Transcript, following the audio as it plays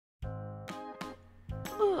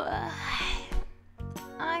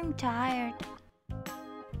I'm tired.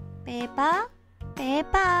 Peppa?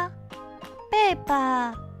 Peppa?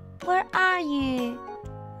 Peppa? Where are you?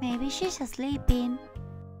 Maybe she's sleeping.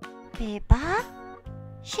 Peppa?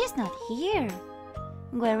 She's not here.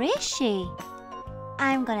 Where is she?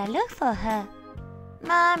 I'm gonna look for her.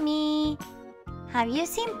 Mommy, have you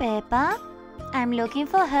seen Peppa? I'm looking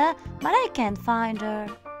for her, but I can't find her.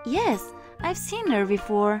 Yes, I've seen her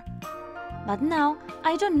before. But now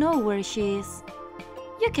I don't know where she is.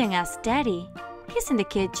 You can ask Daddy. He's in the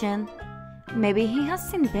kitchen. Maybe he has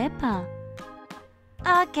seen Peppa.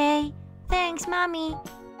 Okay, thanks, Mommy.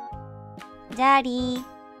 Daddy,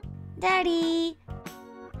 Daddy,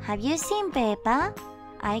 have you seen Peppa?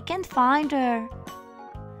 I can't find her.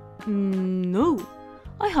 No,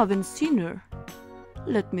 I haven't seen her.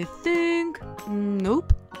 Let me think.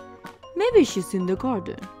 Nope. Maybe she's in the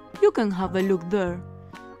garden. You can have a look there.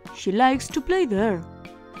 She likes to play there.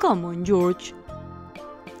 Come on, George.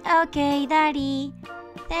 Okay, Daddy.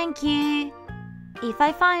 Thank you. If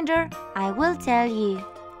I find her, I will tell you.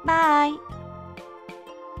 Bye.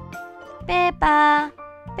 Peppa,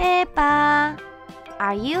 Peppa,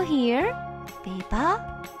 are you here?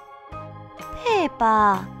 Peppa?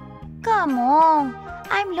 Peppa, come on.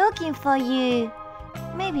 I'm looking for you.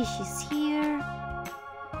 Maybe she's here.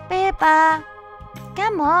 Peppa,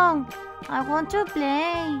 come on. I want to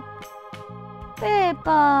play.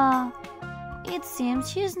 Peppa, it seems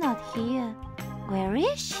she's not here. Where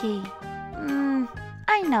is she?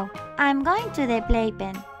 I know. I'm going to the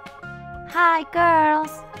playpen. Hi,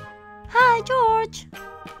 girls. Hi, George.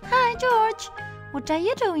 Hi, George. What are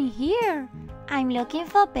you doing here? I'm looking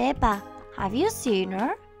for Peppa. Have you seen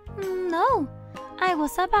her? No. I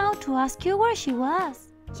was about to ask you where she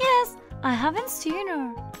was. Yes, I haven't seen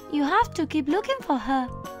her. You have to keep looking for her.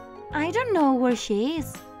 I don't know where she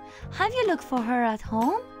is. Have you looked for her at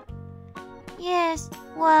home? Yes,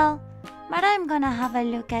 well, but I'm gonna have a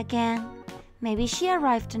look again. Maybe she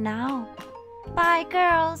arrived now. Bye,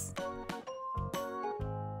 girls.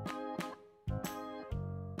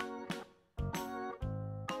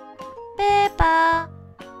 Peppa!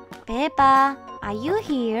 Peppa, are you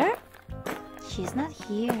here? She's not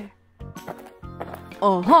here.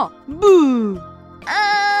 Aha! Boo!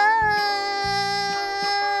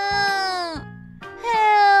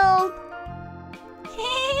 Help!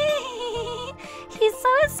 He's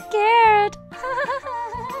so scared.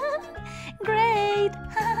 Great!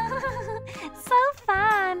 So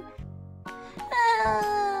fun!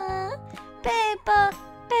 Peppa,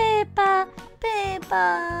 Peppa,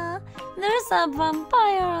 Peppa. There's a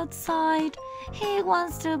vampire outside. He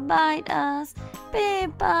wants to bite us.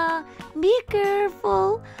 Peppa, be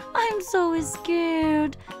careful. I'm so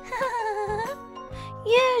scared.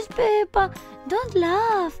 Yes, Peppa, don't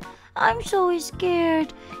laugh. I'm so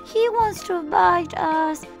scared. He wants to bite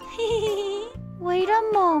us. Wait a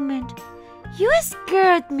moment. You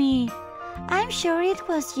scared me. I'm sure it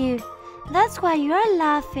was you. That's why you're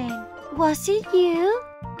laughing. Was it you?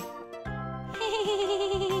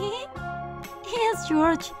 Yes,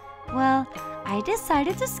 George. Well, I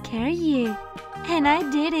decided to scare you. And I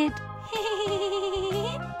did it.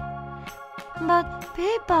 But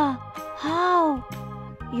Peppa, how?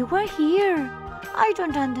 You were here. I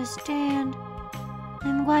don't understand.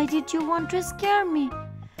 And why did you want to scare me?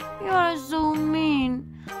 You are so mean.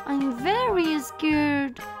 I'm very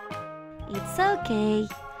scared. It's okay.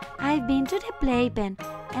 I've been to the playpen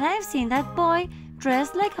and I've seen that boy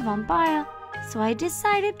dressed like a vampire. So I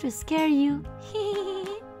decided to scare you.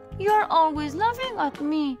 You're always laughing at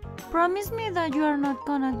me. Promise me that you're not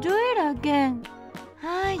gonna do it again.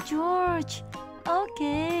 Hi, George.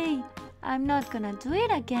 Okay, I'm not gonna do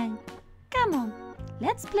it again. Come on,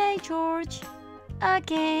 let's play, George.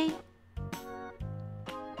 Okay.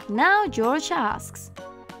 Now George asks,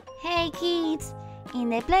 hey kids, in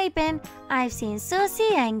the playpen I've seen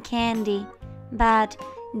Susie and Candy. But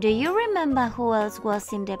do you remember who else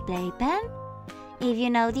was in the playpen? If you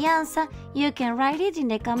know the answer, you can write it in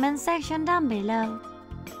the comment section down below.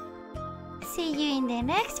 See you in the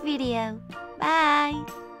next video. Bye!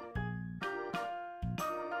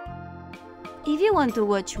 If you want to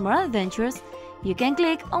watch more adventures, you can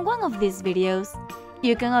click on one of these videos.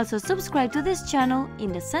 You can also subscribe to this channel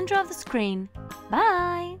in the center of the screen.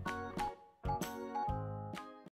 Bye!